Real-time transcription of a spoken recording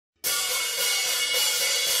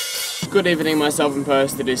Good evening, myself in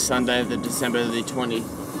post. It is Sunday, December the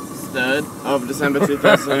 23rd of December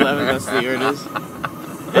 2011. That's the year it is.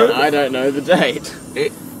 And I don't know the date.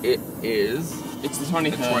 It is. It's the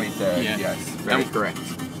 23rd. The 23rd, yeah. yes. Very correct.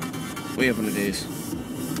 We have one of these.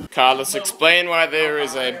 Carlos, explain why there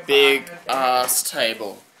is a big ass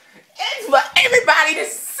table. It's for everybody to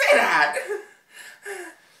sit at!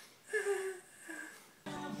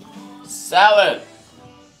 Salad!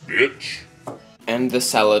 Bitch. And the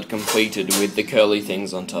salad completed with the curly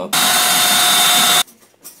things on top.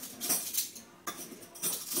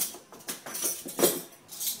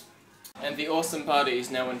 And the awesome party is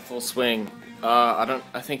now in full swing. I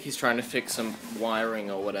think he's trying to fix some wiring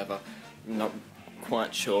or whatever. I'm not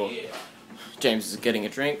quite sure. James is getting a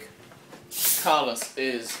drink. Carlos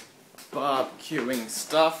is barbecuing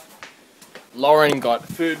stuff. Lauren got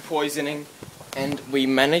food poisoning. And we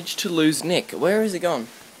managed to lose Nick. Where is he gone?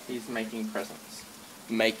 He's making presents.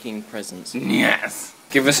 Making presents. Yes!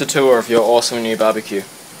 Give us a tour of your awesome new barbecue.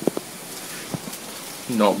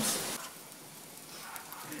 Knobs.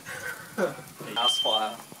 House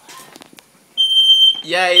fire.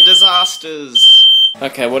 Yay, disasters!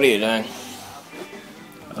 Okay, what are you doing?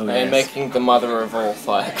 Oh, I'm yes. making the mother of all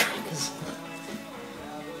firecrackers.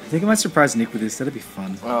 I think I might surprise Nick with this. That'd be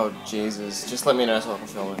fun. Oh, Jesus. Just let me know so I can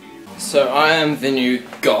film it. So, I am the new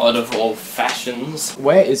god of all fashions.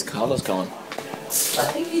 Where is Carlos gone? I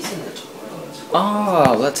think he's in the toilet.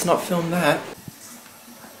 Ah, let's not film that.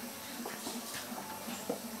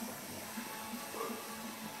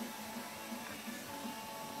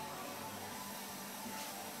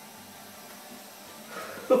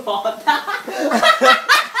 What?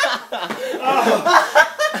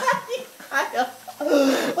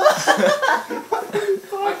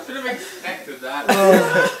 I should have expected that.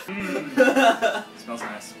 Smells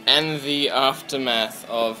nice. And the aftermath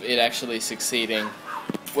of it actually succeeding,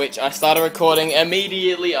 which I started recording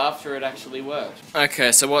immediately after it actually worked.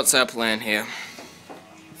 Okay, so what's our plan here?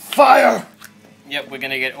 Fire! Yep, we're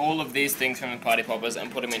gonna get all of these things from the party poppers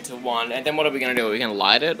and put them into one, and then what are we gonna do? Are we gonna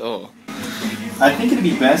light it, or? I think it'd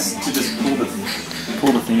be best to just pull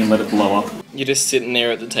the thing and let it blow up. You're just sitting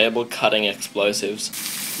there at the table cutting explosives.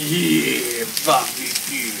 Yeah,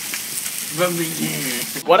 barbecue.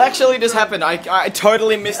 Barbecue. What actually just happened? I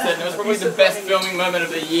totally missed it. It was probably the best filming moment of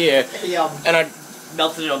the year. And I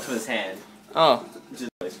melted it onto his hand. Oh. Which is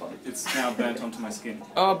really funny. It's now burnt onto my skin.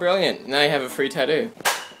 Oh, brilliant. Now you have a free tattoo.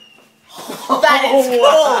 That is cool!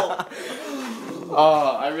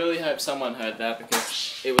 Oh, I really hope someone heard that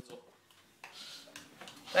because it was...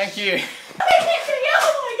 Thank you. Oh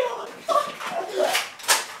my god!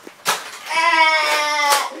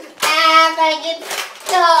 Make it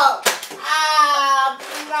stop!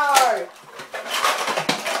 No!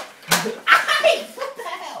 What the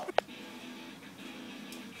hell?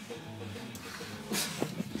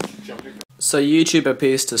 So YouTube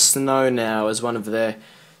appears to snow now as one of their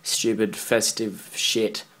stupid festive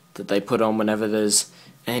shit that they put on whenever there's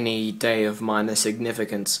any day of minor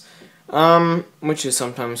significance. Which is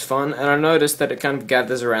sometimes fun, and I noticed that it kind of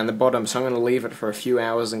gathers around the bottom, so I'm going to leave it for a few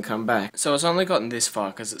hours and come back. So it's only gotten this far,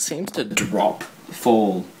 because it seems to drop,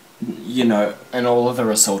 fall, you know, and all of the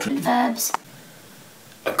resultant Verbs.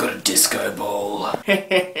 I've got a disco ball.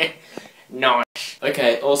 Nice.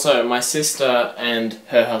 Okay, also, my sister and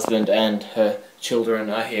her husband and her children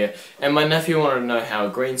are here, and my nephew wanted to know how a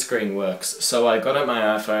green screen works, so I got out my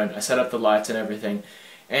iPhone, I set up the lights and everything,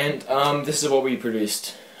 and this is what we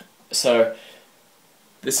produced. So,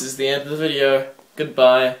 this is the end of the video.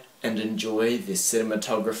 Goodbye, and enjoy this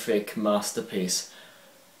cinematographic masterpiece.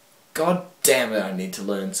 God damn it, I need to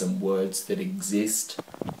learn some words that exist.